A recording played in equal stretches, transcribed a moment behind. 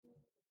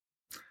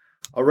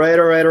All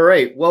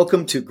right.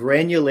 Welcome to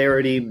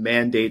Granularity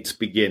Mandates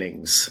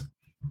Beginnings.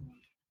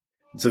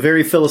 It's a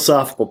very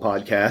philosophical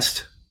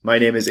podcast. My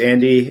name is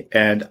Andy,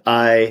 and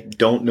I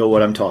don't know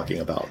what I'm talking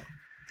about.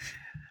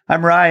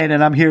 I'm Ryan,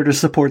 and I'm here to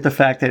support the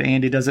fact that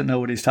Andy doesn't know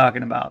what he's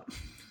talking about.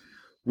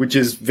 Which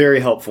is very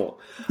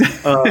helpful.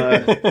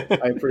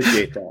 I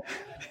appreciate that.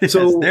 Yes,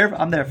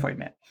 I'm there for you,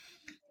 man.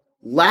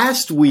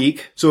 Last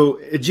week,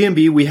 so at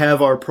GMB, we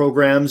have our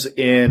programs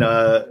in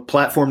a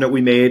platform that we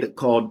made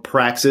called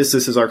Praxis.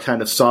 This is our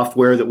kind of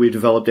software that we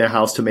developed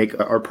in-house to make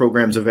our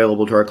programs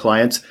available to our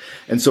clients.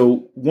 And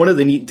so one of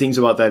the neat things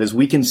about that is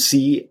we can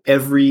see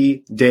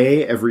every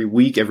day, every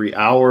week, every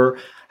hour,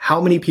 how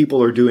many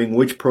people are doing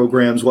which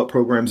programs, what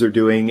programs they're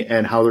doing,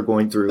 and how they're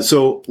going through.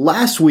 So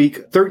last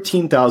week,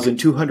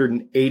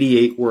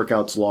 13,288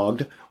 workouts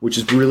logged, which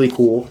is really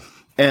cool.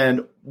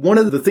 And one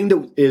of the things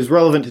that is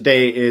relevant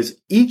today is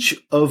each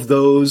of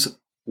those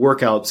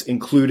workouts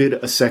included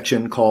a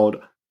section called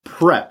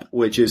prep,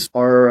 which is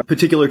our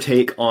particular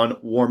take on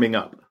warming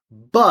up.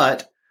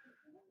 But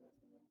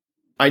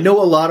I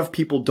know a lot of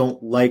people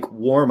don't like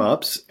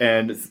warm-ups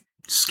and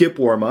skip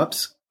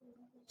warm-ups.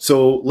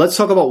 So let's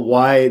talk about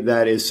why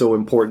that is so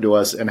important to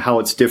us and how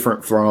it's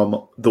different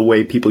from the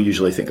way people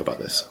usually think about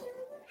this.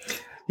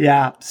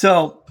 Yeah.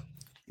 So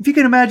if you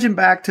can imagine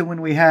back to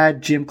when we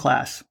had gym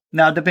class.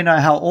 Now, depending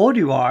on how old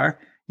you are,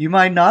 you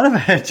might not have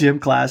had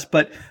gym class,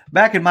 but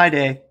back in my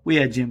day, we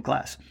had gym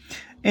class.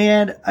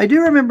 And I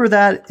do remember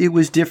that it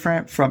was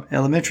different from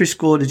elementary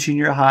school to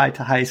junior high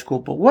to high school.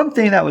 But one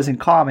thing that was in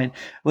common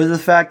was the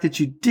fact that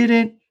you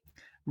didn't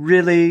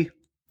really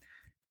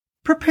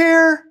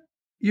prepare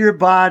your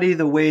body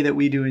the way that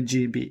we do in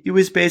GMB. It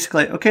was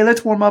basically, okay,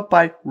 let's warm up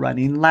by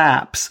running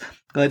laps.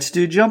 Let's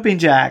do jumping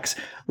jacks.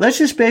 Let's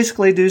just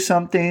basically do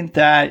something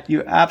that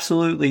you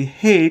absolutely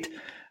hate,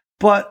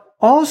 but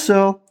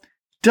also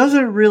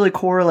doesn't really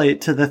correlate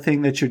to the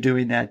thing that you're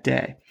doing that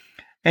day.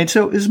 And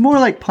so it's more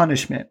like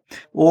punishment.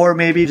 Or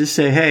maybe just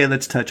say, hey,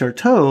 let's touch our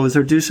toes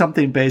or do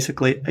something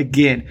basically,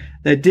 again,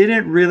 that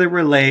didn't really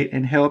relate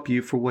and help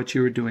you for what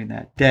you were doing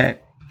that day.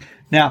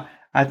 Now,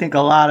 I think a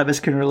lot of us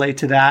can relate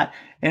to that.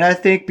 And I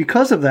think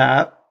because of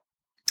that,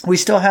 we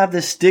still have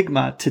this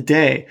stigma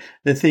today,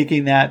 the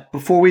thinking that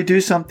before we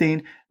do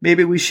something,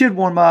 maybe we should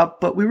warm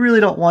up, but we really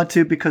don't want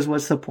to because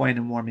what's the point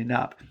in warming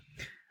up?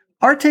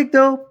 Our take,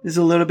 though, is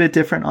a little bit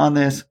different on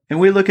this, and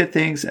we look at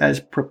things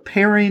as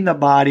preparing the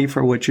body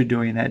for what you're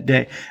doing that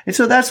day. And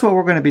so that's what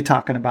we're going to be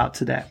talking about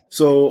today.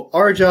 So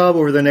our job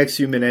over the next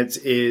few minutes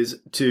is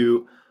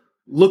to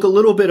look a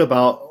little bit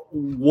about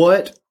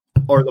what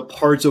are the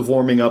parts of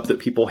warming up that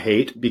people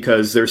hate,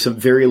 because there's some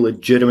very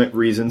legitimate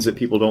reasons that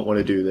people don't want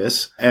to do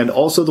this. And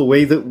also the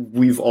way that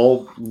we've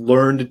all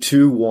learned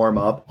to warm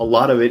up, a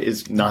lot of it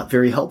is not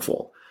very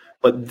helpful.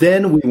 But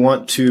then we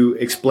want to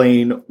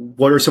explain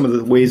what are some of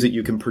the ways that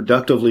you can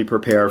productively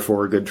prepare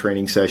for a good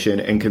training session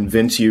and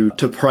convince you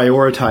to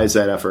prioritize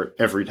that effort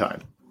every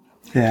time.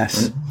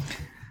 Yes.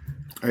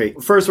 All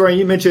right. First, Ryan,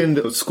 you mentioned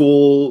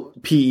school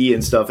PE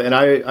and stuff. And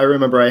I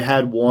remember I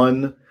had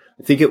one,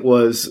 I think it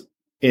was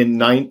in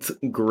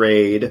 9th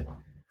grade.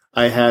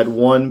 I had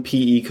one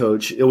PE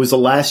coach. It was the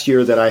last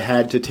year that I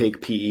had to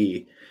take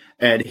PE.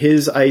 And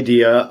his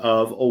idea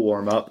of a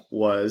warm-up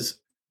was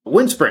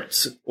wind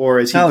sprints, or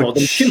as he called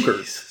them,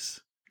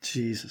 pukers.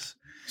 Jesus.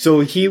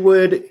 So he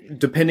would,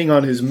 depending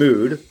on his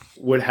mood,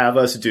 would have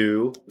us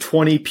do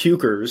 20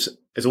 pukers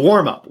as a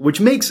warm-up, which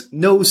makes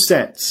no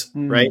sense,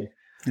 right?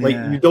 Like,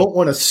 you don't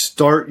want to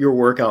start your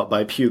workout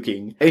by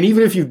puking. And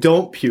even if you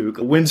don't puke,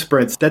 wind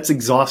sprints, that's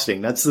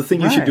exhausting. That's the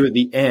thing you should do at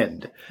the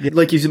end. Yeah.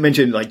 Like you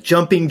mentioned, like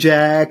jumping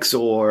jacks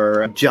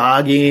or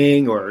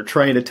jogging or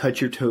trying to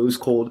touch your toes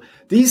cold.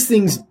 These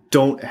things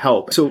don't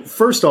help. So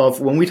first off,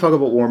 when we talk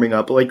about warming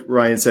up, like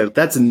Ryan said,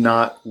 that's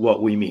not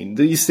what we mean.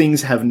 These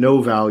things have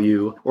no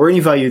value, or any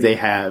value they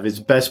have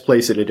is best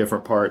placed at a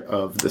different part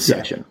of the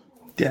session.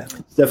 Yeah.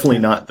 It's definitely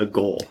not the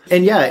goal.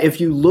 And yeah,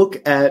 if you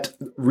look at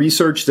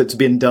research that's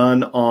been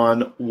done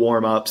on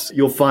warm-ups,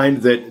 you'll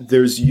find that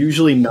there's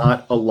usually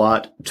not a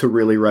lot to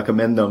really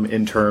recommend them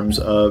in terms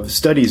of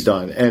studies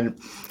done. And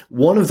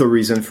one of the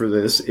reasons for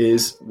this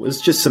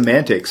was just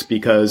semantics,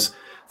 because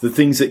the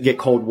things that get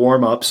called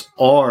warm-ups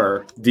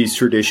are these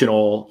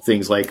traditional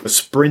things like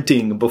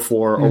sprinting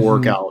before a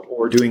workout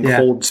or doing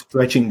cold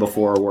stretching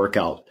before a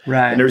workout.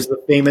 Right. And there's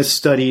the famous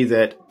study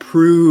that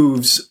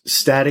proves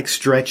static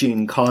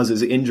stretching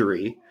causes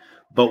injury.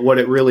 But what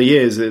it really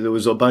is, it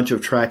was a bunch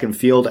of track and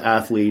field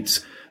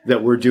athletes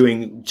that were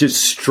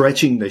just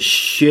stretching the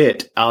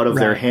shit out of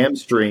their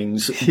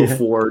hamstrings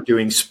before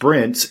doing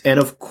sprints. And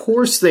of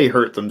course they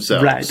hurt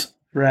themselves.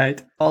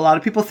 Right. A lot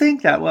of people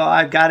think that, well,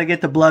 I've got to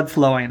get the blood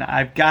flowing.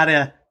 I've got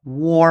to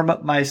warm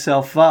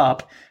myself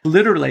up,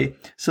 literally,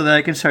 so that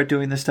I can start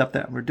doing the stuff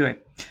that we're doing.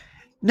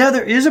 Now,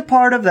 there is a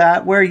part of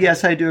that where,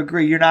 yes, I do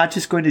agree. You're not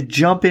just going to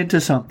jump into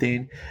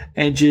something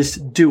and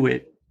just do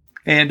it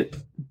and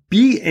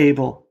be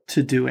able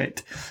to do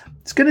it.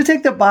 It's going to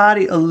take the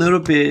body a little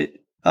bit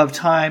of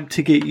time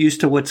to get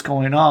used to what's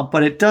going on,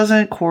 but it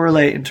doesn't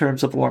correlate in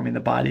terms of warming the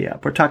body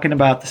up. We're talking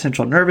about the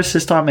central nervous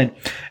system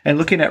and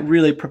looking at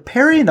really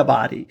preparing the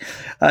body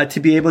to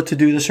be able to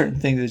do the certain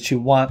things that you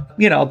want.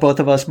 Both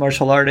of us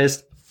martial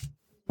artists,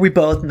 we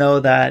both know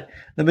that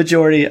the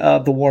majority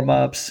of the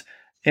warm-ups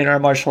in our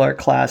martial art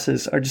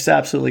classes are just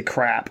absolutely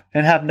crap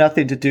and have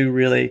nothing to do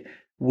really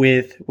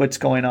with what's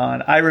going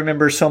on. I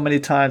remember so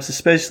many times,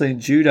 especially in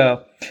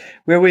judo,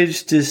 where we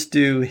just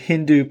do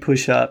Hindu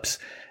push-ups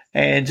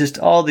and just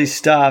all these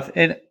stuff.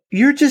 And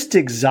you're just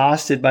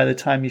exhausted by the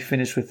time you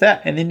finish with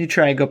that. And then you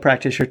try and go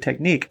practice your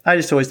technique. I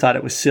just always thought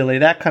it was silly.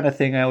 That kind of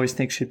thing I always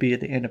think should be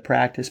at the end of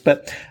practice.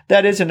 But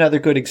that is another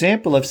good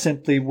example of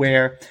simply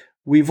where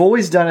we've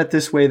always done it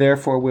this way,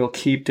 therefore we'll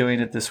keep doing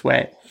it this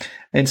way.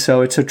 And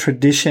so it's a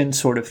tradition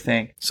sort of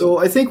thing. So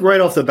I think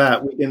right off the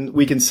bat,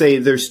 we can say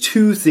there's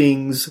two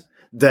things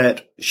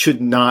that should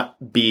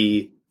not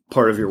be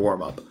part of your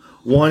warm-up.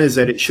 One is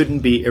that it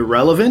shouldn't be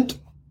irrelevant,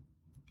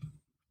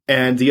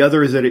 and the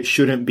other is that it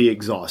shouldn't be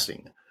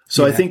exhausting.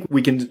 So I think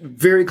we can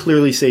very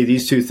clearly say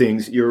these two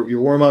things. Your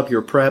warm-up,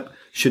 your prep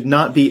should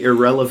not be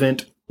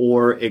irrelevant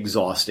or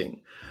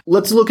exhausting.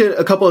 Let's look at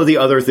a couple of the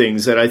other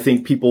things that I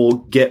think people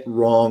get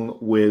wrong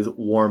with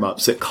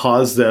warm-ups that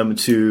cause them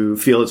to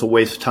feel it's a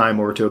waste of time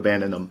or to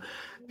abandon them.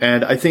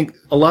 And I think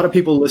a lot of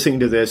people listening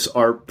to this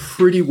are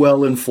pretty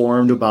well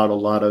informed about a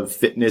lot of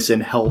fitness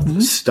and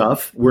health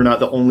stuff. We're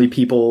not the only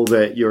people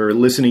that you're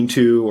listening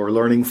to or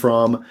learning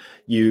from.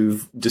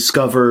 You've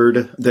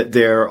discovered that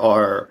there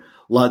are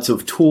lots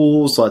of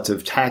tools, lots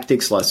of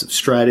tactics, lots of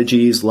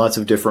strategies, lots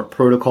of different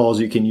protocols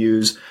you can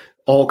use,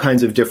 all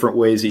kinds of different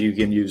ways that you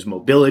can use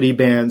mobility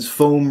bands,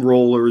 foam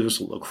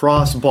rollers,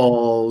 lacrosse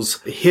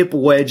balls, hip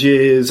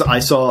wedges. I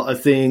saw a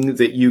thing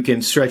that you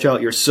can stretch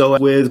out your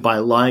psoas with by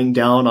lying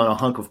down on a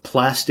hunk of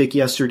plastic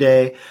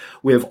yesterday.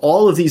 We have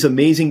all of these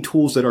amazing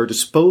tools at our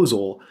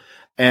disposal.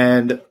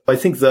 And I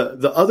think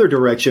the other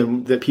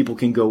direction that people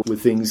can go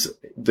with things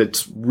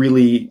that's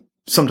really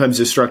sometimes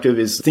destructive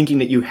is thinking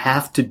that you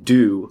have to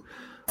do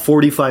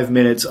 45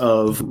 minutes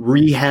of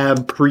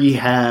rehab,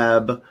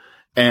 prehab,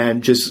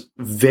 and just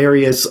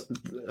various,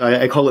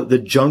 I call it the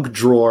junk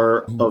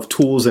drawer of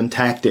tools and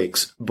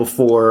tactics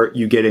before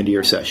you get into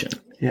your session.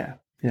 Yeah.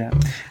 Yeah.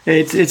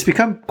 It's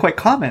become quite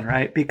common,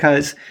 right?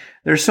 Because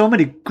there's so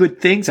many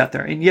good things out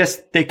there. And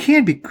yes, they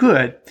can be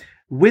good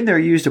when they're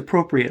used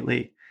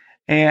appropriately.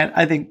 And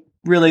I think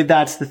really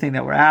that's the thing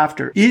that we're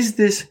after. Is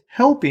this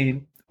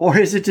helping, or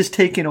is it just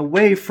taking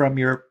away from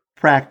your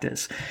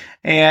practice?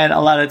 And a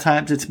lot of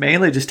times it's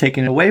mainly just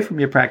taking away from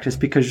your practice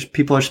because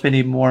people are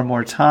spending more and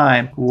more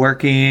time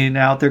working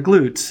out their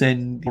glutes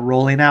and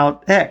rolling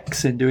out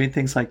X and doing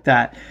things like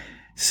that.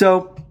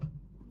 So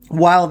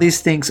while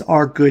these things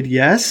are good,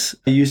 yes,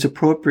 used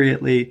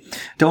appropriately,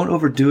 don't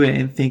overdo it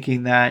in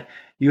thinking that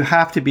you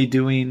have to be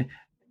doing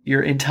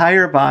your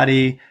entire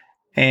body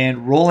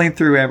and rolling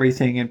through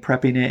everything and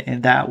prepping it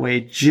in that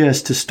way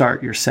just to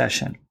start your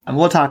session. And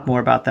we'll talk more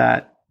about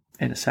that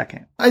in a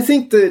second. I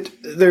think that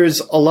there's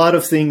a lot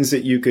of things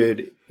that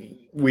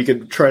we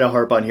could try to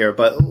harp on here,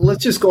 but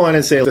let's just go on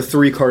and say the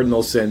three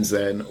cardinal sins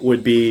then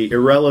would be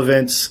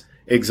irrelevance,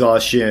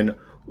 exhaustion,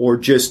 or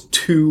just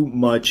too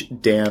much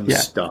damn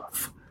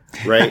stuff,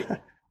 right?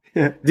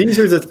 Yeah. These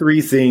are the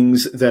three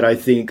things that I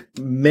think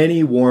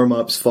many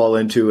warm-ups fall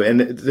into.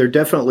 And they're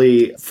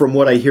definitely, from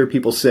what I hear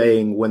people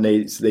saying when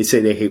they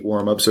say they hate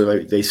warm-ups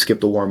or they skip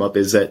the warm-up,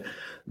 is that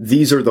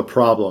these are the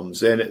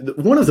problems. And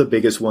one of the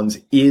biggest ones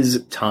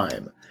is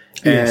time.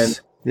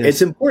 Yes. And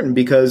it's important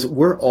because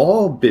we're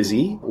all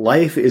busy.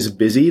 Life is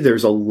busy.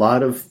 There's a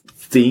lot of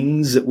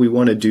things that we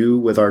want to do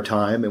with our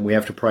time and we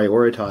have to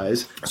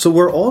prioritize. So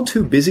we're all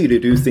too busy to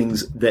do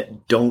things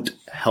that don't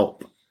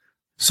help.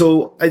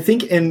 So I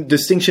think in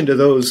distinction to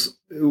those,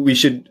 we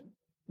should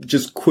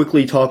just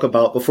quickly talk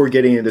about, before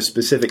getting into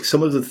specifics,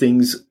 some of the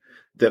things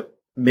that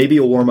maybe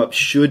a warm-up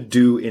should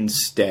do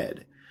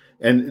instead.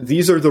 And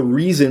these are the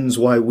reasons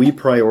why we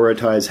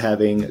prioritize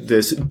having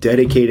this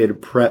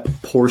dedicated prep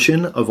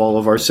portion of all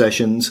of our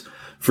sessions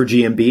for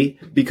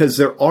GMB, because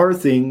there are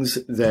things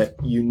that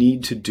you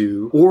need to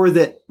do or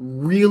that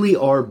really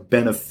are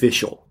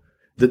beneficial,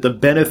 that the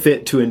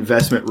benefit to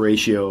investment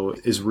ratio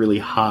is really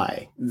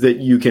high, that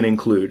you can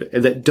include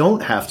and that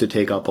don't have to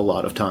take up a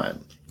lot of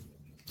time.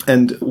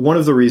 And one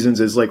of the reasons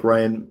is, like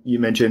Ryan, you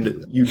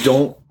mentioned, you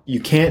can,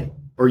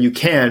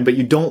 but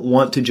you don't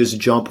want to just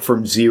jump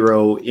from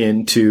zero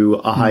into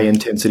a high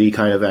intensity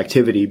kind of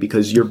activity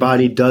because your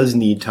body does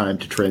need time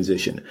to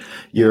transition.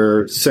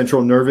 Your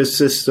central nervous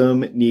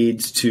system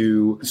needs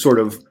to sort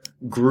of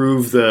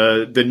groove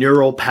the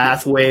neural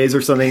pathways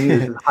or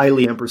something.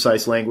 Highly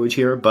imprecise language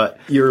here, but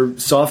your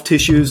soft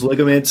tissues,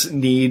 ligaments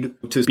need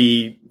to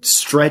be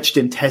stretched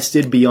and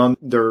tested beyond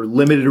their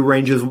limited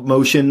range of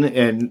motion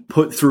and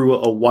put through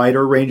a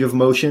wider range of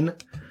motion.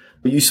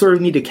 But you sort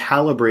of need to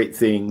calibrate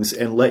things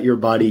and let your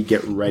body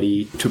get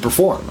ready to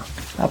perform.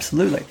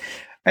 Absolutely.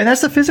 And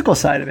that's the physical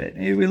side of it.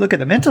 We look at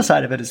the mental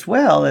side of it as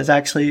well, as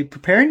actually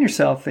preparing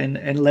yourself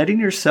and letting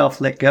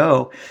yourself let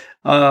go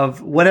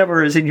of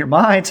whatever is in your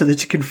mind so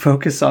that you can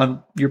focus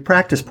on your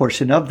practice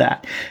portion of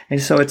that.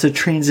 And so it's a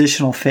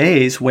transitional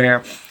phase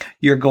where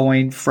you're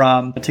going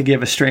from, to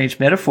give a strange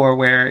metaphor,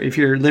 where if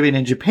you're living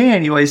in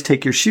Japan, you always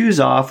take your shoes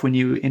off when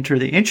you enter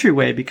the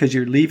entryway because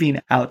you're leaving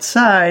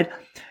outside.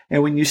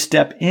 And when you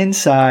step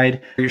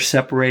inside, you're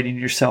separating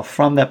yourself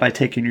from that by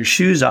taking your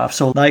shoes off.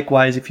 So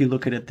likewise, if you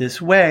look at it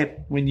this way,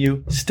 when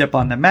you step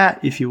on the mat,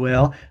 if you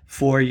will,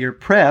 for your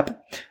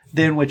prep,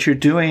 then what you're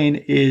doing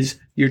is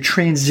you're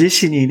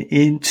transitioning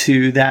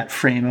into that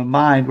frame of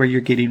mind where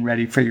you're getting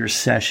ready for your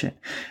session.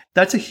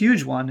 That's a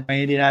huge one.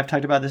 Andy and I have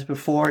talked about this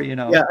before,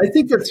 Yeah, I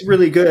think that's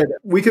really good.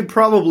 We could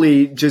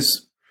probably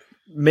just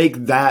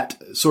make that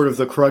sort of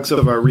the crux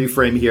of our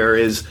reframe here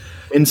is,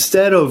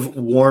 instead of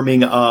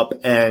warming up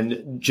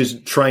and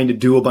just trying to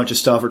do a bunch of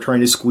stuff or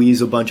trying to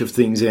squeeze a bunch of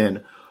things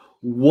in,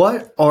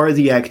 what are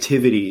the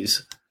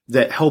activities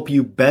that help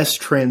you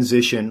best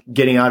transition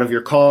getting out of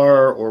your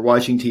car or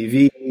watching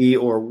TV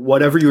or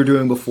whatever you were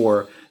doing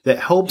before that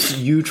helps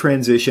you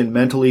transition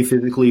mentally,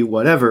 physically,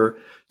 whatever,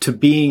 to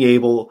being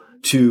able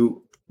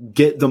to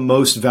get the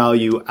most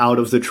value out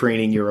of the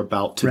training you're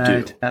about to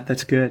do?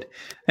 That's good.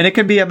 And it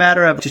can be a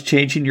matter of just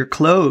changing your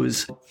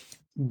clothes,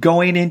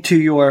 going into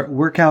your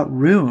workout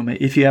room,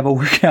 if you have a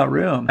workout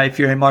room. If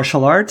you're in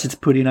martial arts, it's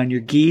putting on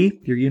your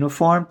gi, your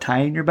uniform,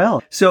 tying your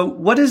belt. So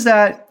what is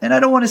that? And I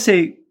don't want to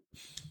say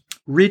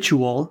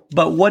ritual,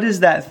 but what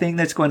is that thing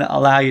that's going to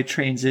allow you to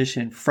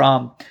transition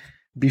from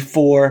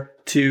before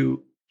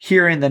to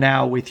here in the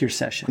now with your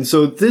session? And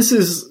so this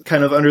is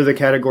kind of under the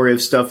category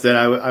of stuff that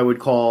I would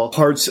call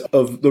parts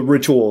of the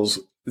rituals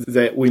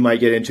that we might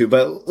get into.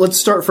 But let's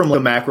start from the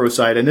macro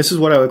side. And this is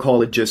what I would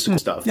call logistical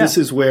stuff. Yeah. This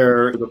is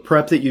where the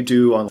prep that you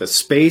do on the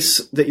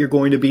space that you're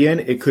going to be in,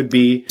 it could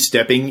be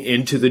stepping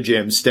into the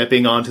gym,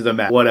 stepping onto the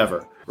mat,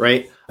 whatever,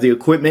 right? The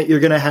equipment you're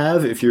going to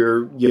have, if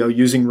you're,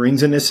 using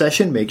rings in this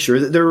session, make sure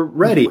that they're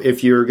ready.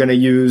 If you're going to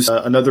use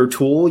another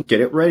tool, get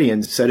it ready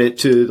and set it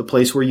to the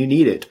place where you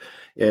need it.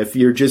 If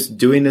you're just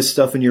doing this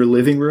stuff in your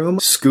living room,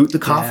 scoot the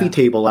coffee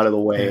table out of the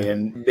way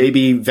and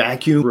maybe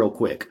vacuum real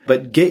quick.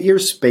 But get your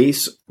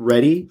space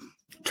ready.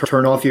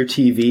 Turn off your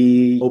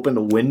TV, open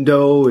the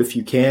window if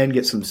you can,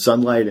 get some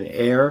sunlight and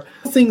air.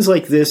 Things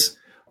like this.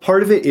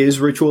 Part of it is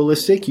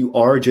ritualistic. You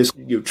are just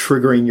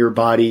triggering your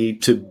body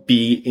to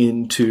be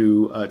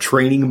into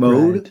training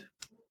mode. Right.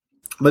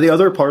 But the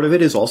other part of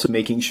it is also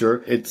making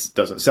sure it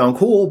doesn't sound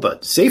cool,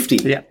 but safety.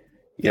 Yeah.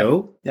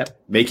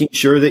 Making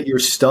sure that your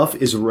stuff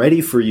is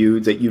ready for you,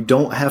 that you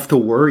don't have to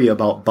worry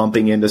about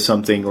bumping into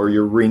something or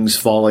your rings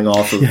falling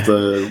off of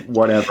the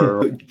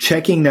whatever.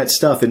 Checking that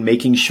stuff and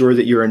making sure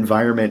that your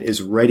environment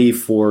is ready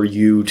for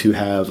you to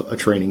have a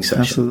training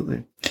session.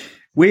 Absolutely.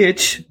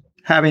 Which,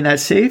 having that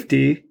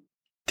safety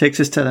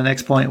takes us to the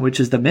next point, which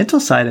is the mental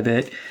side of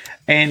it.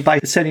 And by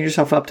setting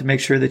yourself up to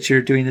make sure that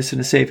you're doing this in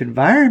a safe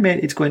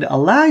environment, it's going to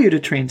allow you to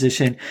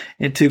transition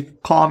into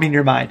calming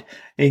your mind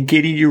and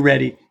getting you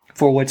ready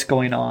for what's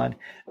going on.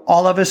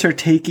 All of us are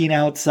taking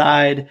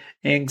outside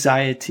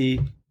anxiety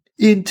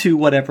into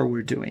whatever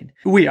we're doing.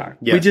 We are.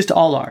 Yeah. We just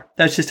all are.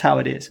 That's just how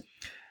it is.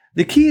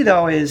 The key,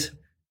 though, is,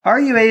 are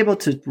you able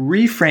to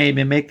reframe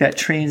and make that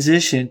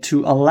transition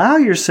to allow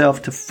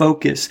yourself to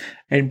focus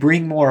and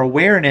bring more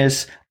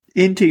awareness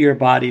into your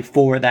body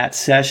for that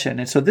session?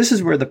 And so this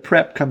is where the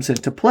prep comes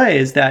into play,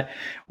 is that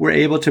we're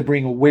able to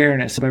bring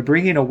awareness. By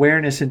bringing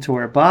awareness into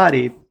our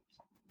body,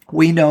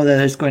 we know that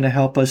it's going to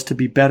help us to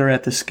be better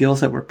at the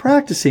skills that we're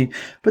practicing.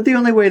 But the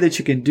only way that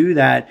you can do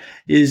that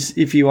is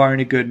if you are in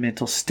a good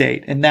mental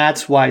state. And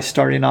that's why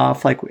starting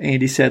off, like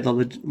Andy said, the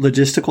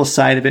logistical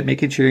side of it,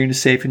 making sure you're in a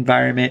safe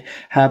environment,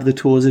 have the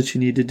tools that you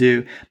need to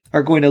do,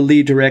 are going to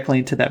lead directly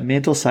into that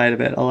mental side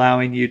of it,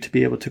 allowing you to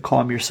be able to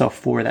calm yourself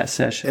for that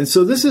session. And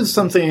so this is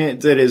something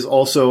that is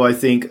also, I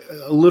think,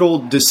 a little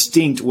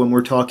distinct when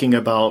we're talking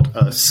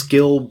about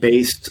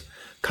skill-based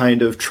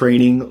kind of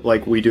training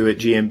like we do at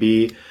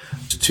GMB,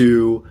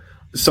 to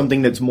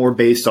something that's more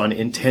based on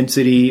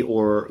intensity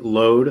or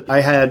load.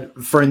 I had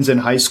friends in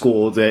high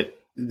school that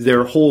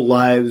their whole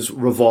lives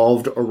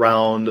revolved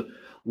around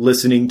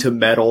listening to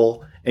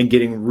metal and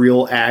getting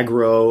real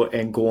aggro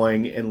and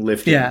going and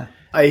lifting. Yeah.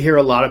 I hear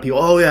a lot of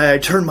people, I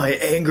turn my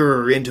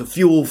anger into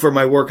fuel for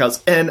my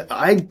workouts. And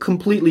I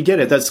completely get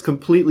it. That's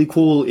completely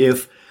cool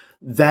if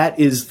that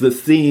is the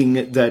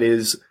thing that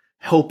is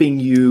helping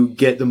you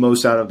get the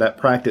most out of that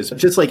practice.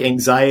 Just like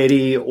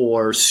anxiety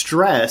or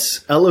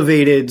stress,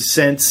 elevated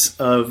sense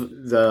of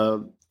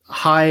the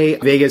high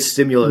vagus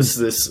stimulus,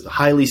 this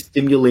highly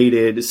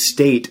stimulated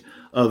state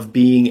of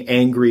being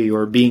angry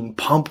or being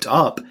pumped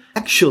up.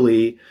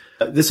 Actually,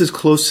 this is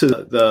close to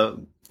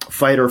the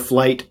fight or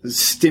flight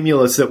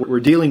stimulus that we're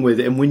dealing with.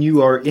 And when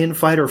you are in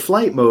fight or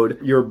flight mode,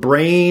 your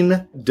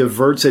brain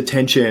diverts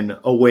attention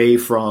away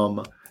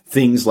from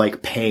things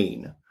like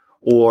pain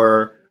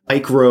or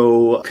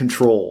micro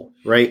control,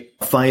 right?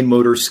 Fine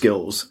motor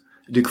skills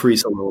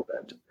decrease a little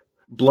bit.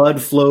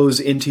 Blood flows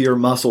into your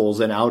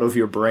muscles and out of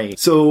your brain.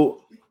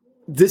 So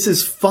this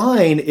is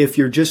fine if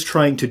you're just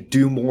trying to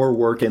do more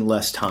work in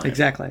less time.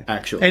 Exactly.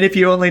 Actually. And if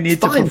you only need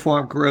to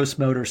perform gross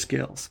motor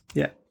skills.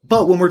 Yeah.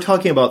 But when we're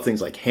talking about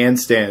things like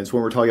handstands,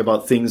 when we're talking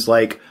about things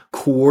like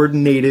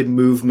coordinated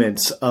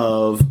movements in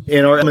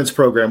our elements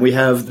program, we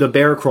have the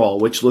bear crawl,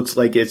 which looks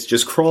like it's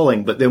just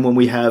crawling. But then when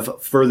we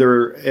have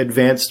further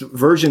advanced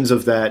versions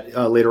of that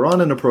later on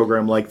in the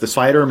program, like the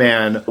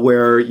Spider-Man,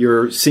 where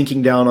you're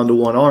sinking down onto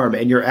one arm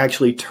and you're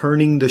actually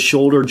turning the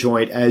shoulder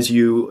joint as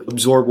you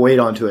absorb weight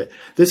onto it.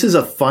 This is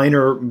a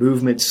finer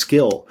movement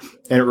skill,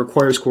 and it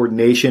requires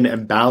coordination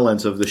and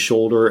balance of the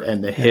shoulder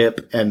and the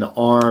hip and the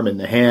arm and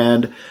the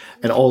hand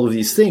and all of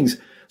these things.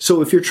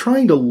 So if you're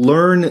trying to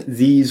learn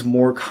these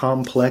more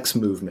complex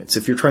movements,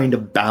 if you're trying to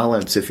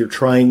balance, if you're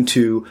trying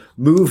to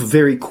move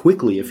very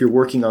quickly, if you're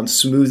working on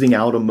smoothing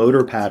out a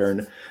motor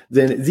pattern,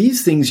 then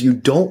these things you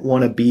don't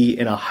want to be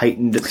in a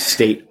heightened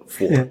state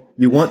for. Yeah.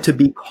 You want to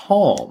be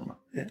calm.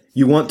 Yeah.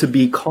 You want to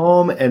be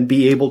calm and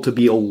be able to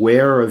be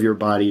aware of your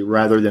body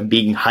rather than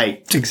being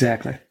hyped.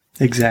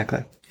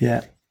 Exactly.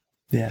 Yeah.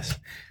 Yes.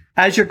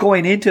 As you're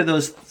going into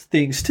those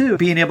things too,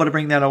 being able to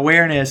bring that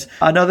awareness.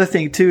 Another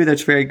thing too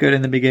that's very good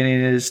in the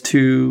beginning is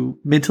to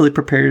mentally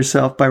prepare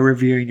yourself by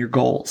reviewing your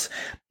goals.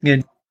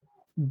 And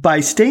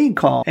by staying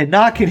calm and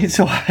not getting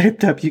so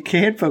hyped up, you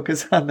can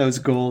focus on those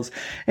goals.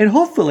 And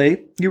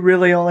hopefully you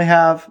really only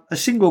have a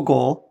single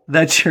goal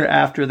that you're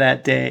after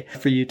that day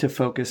for you to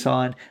focus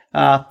on.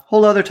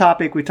 Whole other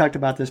topic. We talked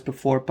about this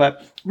before,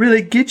 but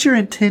really get your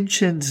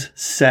intentions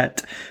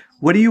set.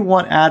 What do you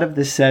want out of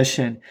the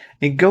session?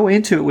 And go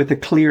into it with a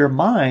clear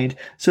mind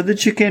so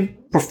that you can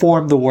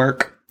perform the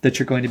work that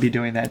you're going to be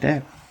doing that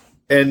day.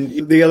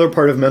 And the other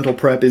part of mental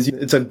prep is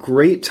it's a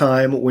great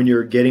time when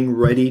you're getting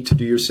ready to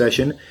do your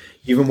session,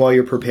 even while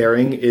you're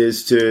preparing,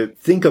 is to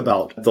think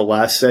about the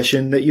last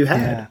session that you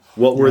had. Yeah.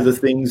 What were the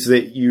things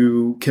that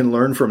you can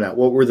learn from that?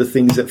 What were the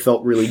things that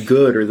felt really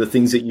good, or the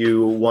things that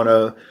you want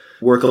to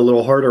work a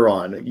little harder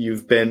on?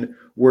 You've been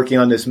working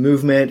on this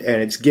movement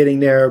and it's getting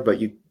there, but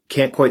you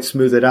can't quite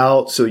smooth it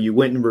out. So you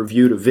went and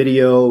reviewed a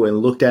video and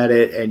looked at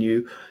it, and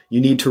you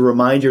need to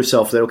remind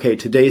yourself that, okay,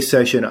 today's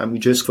session, I'm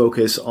just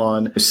focus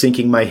on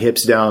sinking my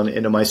hips down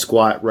into my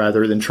squat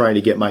rather than trying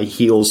to get my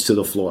heels to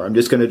the floor. I'm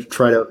just going to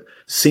try to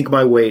sink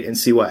my weight and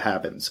see what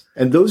happens.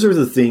 And those are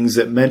the things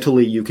that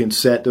mentally you can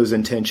set those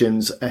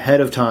intentions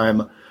ahead of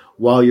time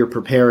while you're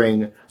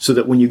preparing, so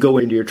that when you go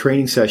into your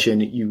training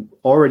session, you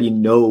already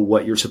know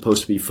what you're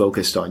supposed to be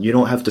focused on. You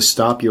don't have to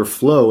stop your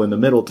flow in the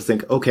middle to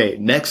think, okay,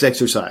 next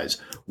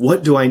exercise,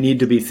 what do I need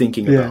to be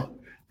thinking about?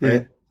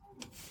 Right?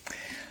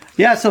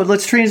 Yeah, so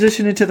let's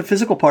transition into the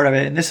physical part of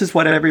it. And this is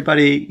what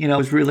everybody,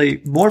 is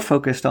really more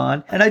focused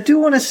on. And I do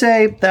want to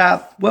say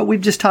that what we've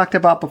just talked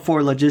about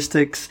before,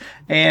 logistics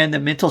and the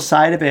mental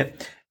side of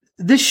it,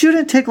 this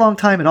shouldn't take a long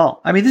time at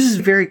all. I mean, this is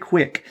very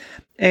quick,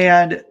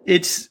 and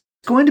it's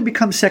going to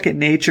become second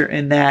nature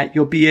in that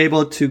you'll be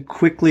able to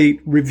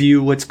quickly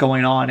review what's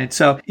going on. And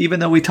so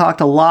even though we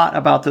talked a lot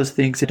about those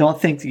things, I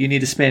don't think that you need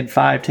to spend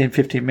 5, 10,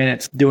 15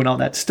 minutes doing all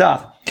that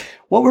stuff.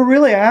 What we're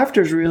really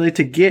after is really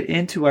to get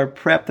into our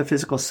prep, the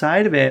physical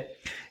side of it,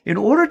 in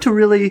order to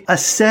really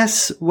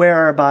assess where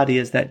our body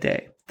is that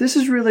day. This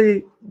is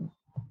really,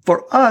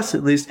 for us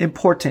at least,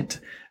 important,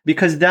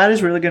 because that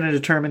is really going to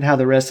determine how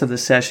the rest of the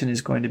session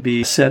is going to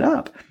be set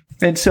up.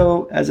 And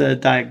so as a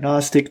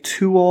diagnostic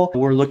tool,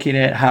 we're looking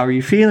at how are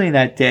you feeling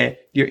that day,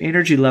 your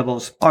energy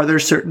levels. Are there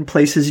certain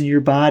places in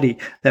your body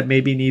that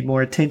maybe need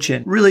more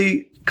attention?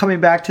 Really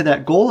coming back to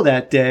that goal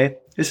that day,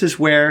 this is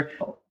where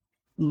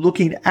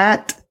looking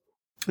at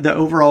the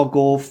overall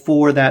goal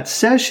for that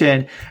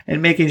session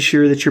and making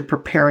sure that you're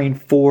preparing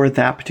for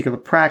that particular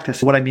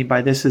practice. What I mean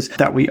by this is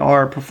that we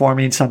are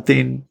performing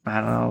something,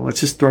 I don't know, let's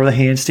just throw the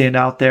handstand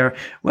out there.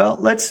 Well,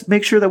 let's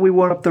make sure that we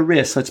warm up the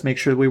wrists. Let's make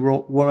sure that we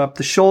warm up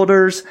the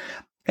shoulders.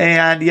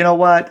 And you know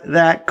what?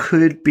 That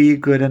could be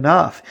good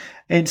enough.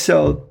 And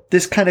so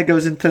this kind of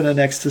goes into the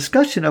next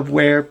discussion of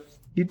where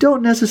you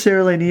don't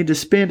necessarily need to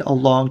spend a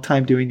long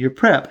time doing your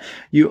prep.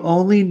 You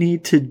only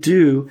need to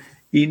do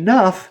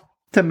enough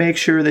to make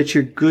sure that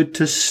you're good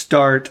to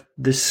start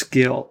the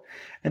skill.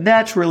 And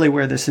that's really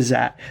where this is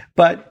at.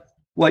 But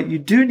what you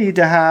do need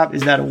to have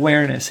is that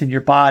awareness in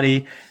your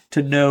body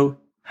to know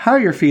how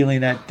you're feeling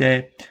that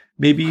day.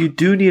 Maybe you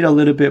do need a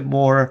little bit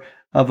more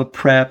of a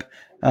prep,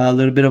 a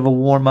little bit of a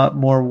warm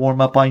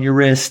up on your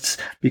wrists,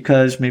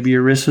 because maybe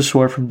your wrists are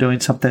sore from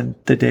doing something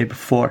the day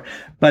before.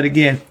 But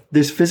again,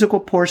 this physical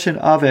portion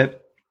of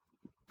it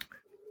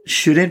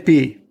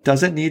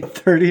doesn't need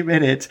 30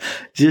 minutes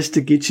just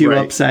to get you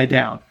upside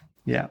down.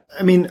 Yeah.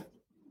 I mean,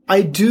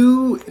 I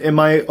do in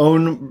my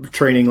own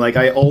training, like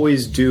I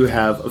always do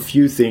have a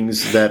few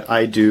things that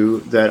I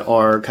do that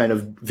are kind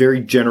of very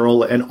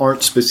general and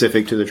aren't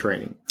specific to the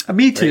training.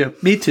 Me too.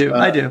 Right? Me too.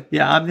 I do.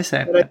 Yeah, I'm the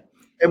same.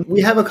 And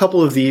we have a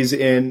couple of these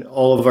in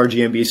all of our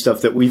GMB stuff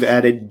that we've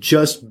added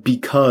just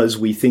because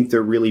we think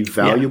they're really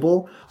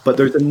valuable. Yeah. But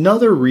there's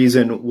another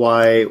reason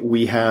why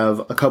we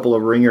have a couple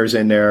of ringers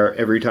in there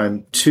every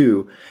time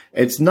too.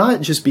 It's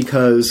not just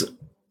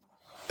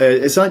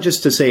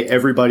to say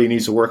everybody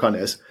needs to work on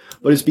this,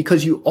 but it's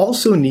because you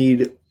also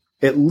need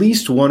at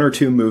least one or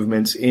two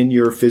movements in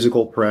your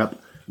physical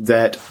prep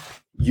that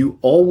you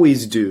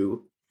always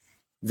do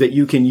that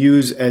you can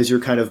use as your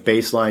kind of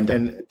baseline.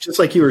 And just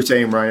like you were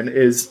saying, Ryan,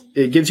 is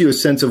it gives you a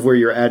sense of where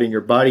you're at in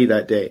your body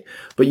that day.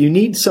 But you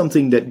need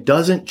something that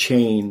doesn't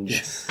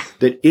change,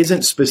 that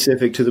isn't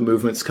specific to the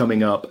movements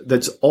coming up,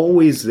 that's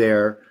always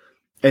there,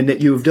 and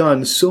that you've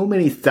done so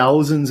many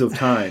thousands of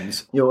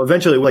times.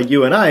 Eventually, like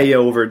you and I,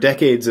 over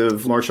decades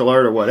of martial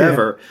art or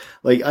whatever,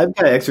 like I've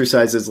got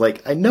exercises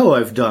like I know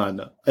I've done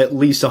at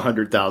least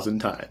 100,000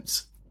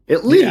 times.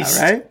 At least.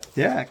 Yeah, right?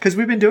 Yeah, because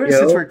we've been doing it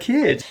since we're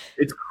kids.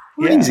 It's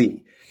crazy. Yeah.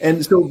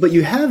 And so, but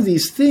you have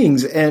these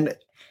things, and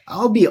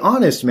I'll be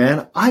honest,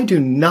 man, I do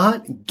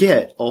not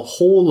get a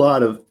whole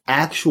lot of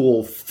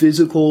actual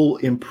physical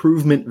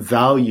improvement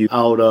value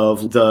out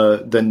of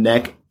the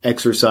neck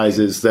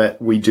exercises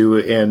that we do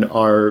in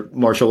our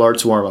martial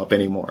arts warm-up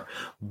anymore.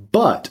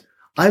 But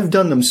I've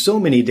done them so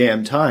many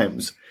damn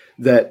times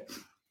that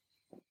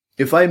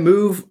if I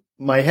move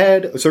my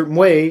head a certain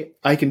way,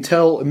 I can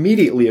tell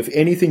immediately if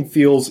anything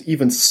feels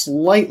even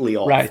slightly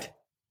off. Right.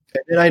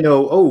 And then I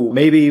know, oh,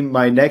 maybe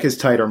my neck is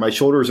tight or my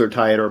shoulders are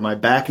tight or my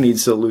back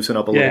needs to loosen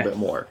up a little bit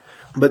more.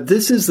 But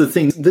this is the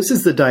thing. This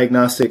is the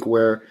diagnostic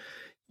where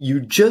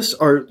you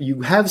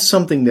have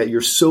something that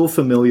you're so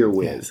familiar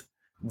with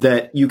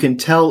that you can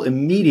tell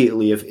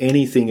immediately if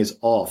anything is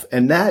off.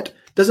 And that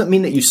doesn't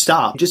mean that you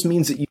stop. It just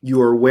means that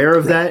you are aware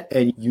of that,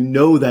 and you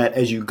know that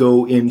as you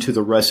go into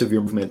the rest of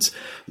your movements,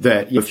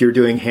 that if you're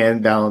doing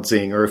hand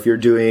balancing or if you're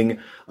doing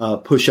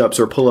push-ups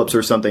or pull-ups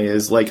or something,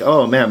 is like,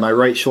 oh man, my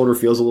right shoulder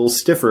feels a little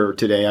stiffer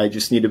today. I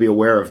just need to be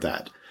aware of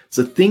that. It's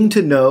a thing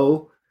to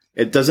know.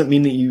 It doesn't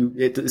mean that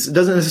it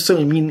doesn't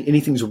necessarily mean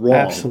anything's wrong.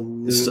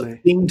 Absolutely. It's a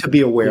thing to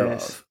be aware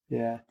of.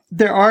 Yeah.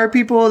 There are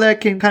people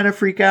that can kind of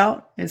freak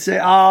out and say,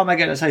 oh my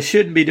goodness, I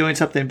shouldn't be doing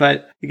something.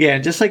 But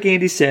again, just like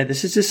Andy said,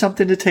 this is just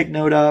something to take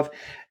note of.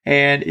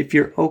 And if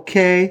you're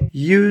okay,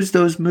 use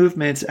those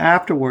movements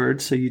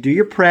afterwards. So you do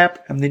your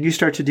prep and then you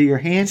start to do your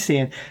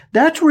handstand.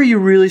 That's where you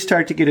really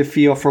start to get a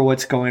feel for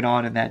what's going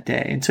on in that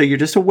day. And so you're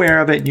just aware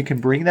of it, and you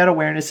can bring that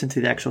awareness into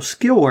the actual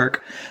skill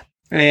work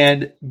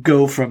and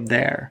go from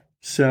there.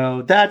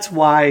 So that's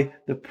why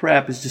the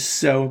prep is just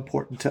so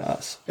important to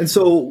us. And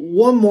so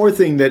one more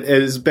thing that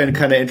has been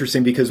kind of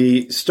interesting, because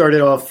we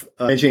started off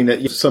mentioning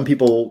that some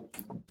people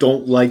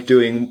don't like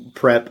doing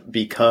prep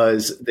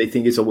because they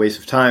think it's a waste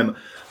of time.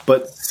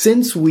 But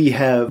since we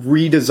have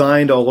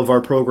redesigned all of our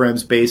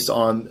programs based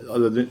on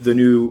the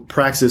new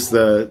Praxis,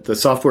 the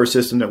software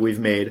system that we've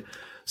made,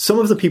 some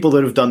of the people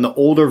that have done the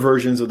older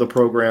versions of the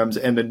programs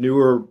and the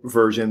newer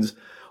versions,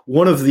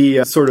 one of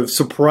the sort of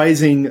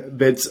surprising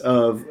bits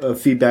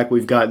of feedback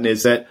we've gotten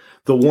is that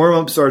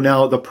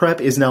the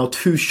prep is now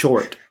too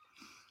short,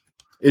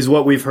 is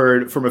what we've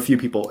heard from a few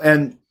people.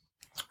 And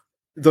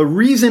the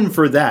reason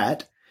for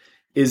that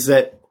is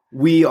that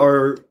we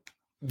are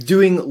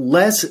doing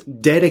less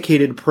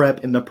dedicated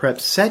prep in the prep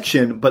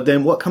section, but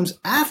then what comes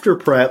after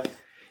prep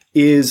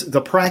is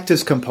the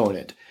practice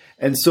component.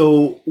 And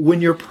so when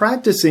you're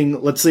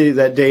practicing, let's say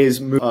that day is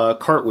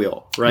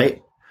cartwheel, right?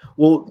 Yeah.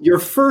 Well, your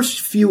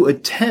first few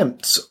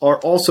attempts are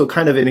also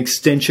kind of an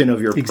extension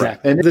of your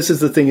prep. And this is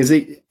the thing, is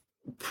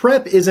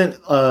prep isn't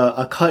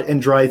a cut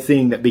and dry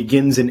thing that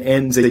begins and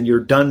ends and you're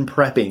done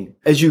prepping.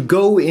 As you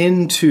go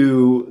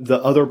into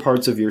the other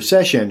parts of your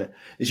session,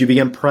 as you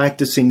begin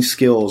practicing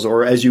skills,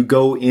 or as you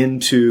go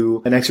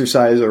into an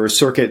exercise or a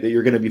circuit that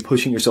you're going to be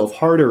pushing yourself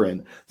harder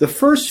in, the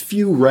first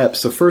few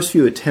reps, the first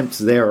few attempts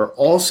there are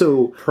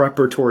also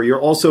preparatory.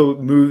 You're also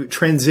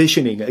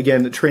transitioning.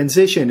 Again, the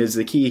transition is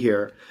the key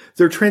here.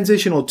 They're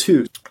transitional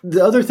too.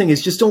 The other thing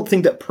is, just don't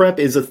think that prep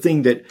is a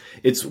thing that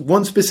it's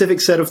one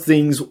specific set of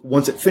things.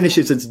 Once it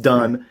finishes, it's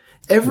done.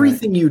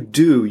 Everything you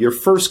do, your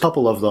first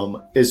couple of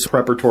them, is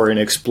preparatory and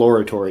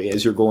exploratory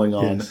as you're going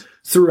on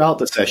throughout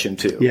the session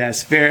too.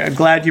 Yes, I'm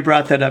glad you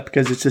brought that up,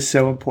 because it's just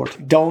so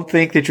important. Don't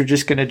think that you're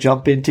just going to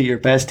jump into your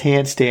best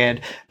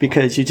handstand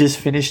because you just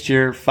finished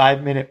your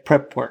 5-minute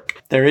prep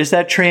work. There is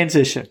that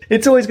transition.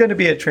 It's always going to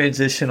be a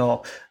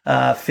transitional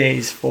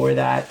phase for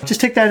that. Just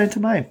take that into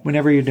mind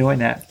whenever you're doing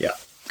that. Yeah.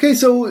 Okay,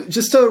 so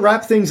just to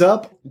wrap things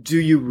up, do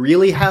you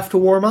really have to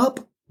warm up?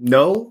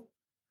 No.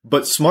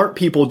 But smart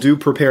people do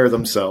prepare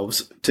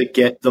themselves to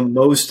get the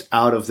most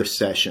out of the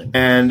session.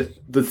 And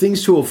the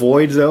things to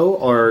avoid, though,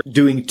 are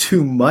doing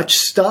too much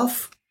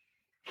stuff.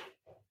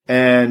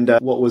 And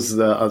what was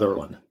the other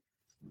one?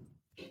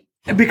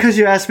 Because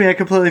you asked me, I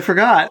completely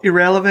forgot.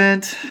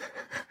 Irrelevant.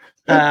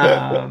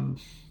 I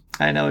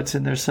know it's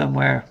in there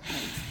somewhere.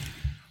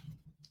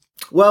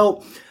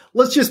 Well,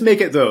 let's just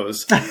make it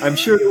those. I'm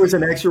sure there was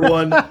an extra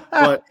one,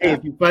 but hey,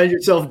 if you find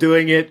yourself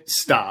doing it,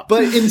 stop.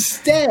 But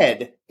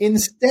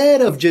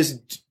instead of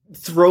just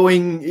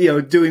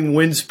doing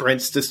wind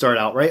sprints to start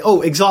out, right?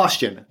 Oh,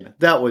 exhaustion.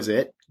 That was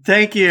it.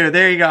 Thank you.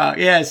 There you go.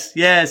 Yes.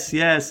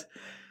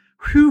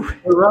 Whew.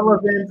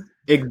 Irrelevant,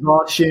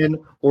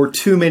 exhaustion, or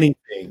too many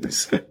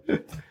things.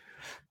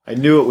 I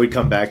knew it would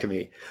come back to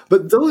me.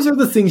 But those are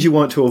the things you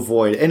want to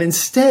avoid. And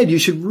instead, you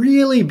should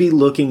really be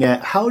looking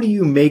at, how do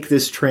you make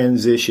this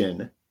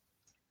transition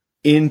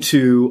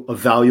into a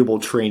valuable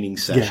training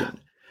session?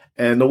 Yeah.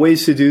 And the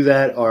ways to do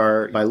that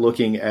are by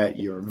looking at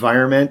your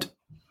environment,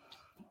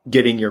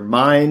 getting your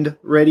mind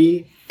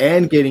ready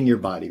and getting your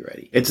body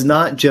ready. It's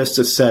not just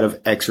a set of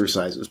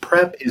exercises.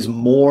 Prep is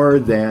more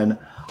than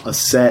a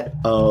set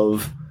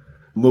of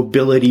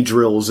mobility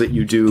drills that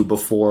you do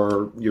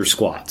before your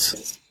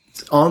squats.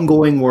 It's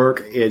ongoing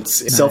work.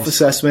 It's nice.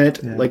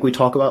 Self-assessment, like we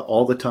talk about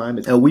all the time.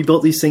 And we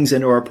built these things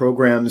into our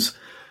programs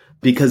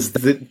because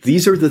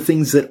these are the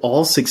things that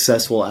all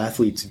successful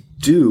athletes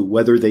do,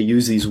 whether they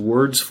use these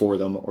words for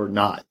them or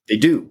not. They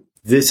do.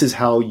 This is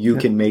how you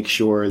can make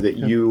sure that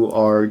you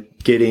are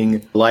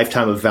getting a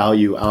lifetime of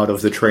value out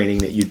of the training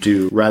that you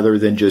do, rather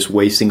than just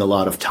wasting a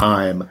lot of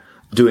time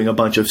doing a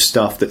bunch of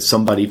stuff that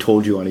somebody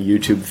told you on a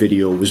YouTube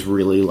video was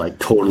really like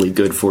totally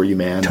good for you,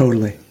 man.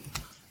 Totally.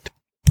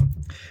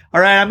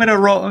 All right, I'm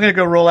gonna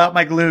go roll out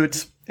my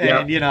glutes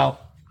and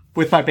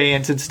with my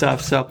bands and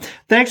stuff. So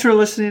thanks for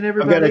listening,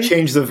 everybody. I'm gonna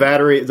change the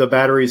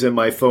batteries in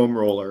my foam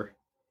roller.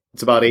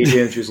 It's about 8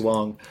 inches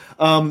long.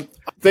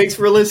 Thanks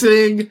for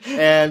listening,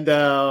 and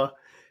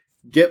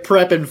get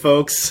prepping,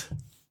 folks.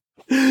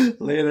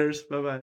 Laters. Bye-bye.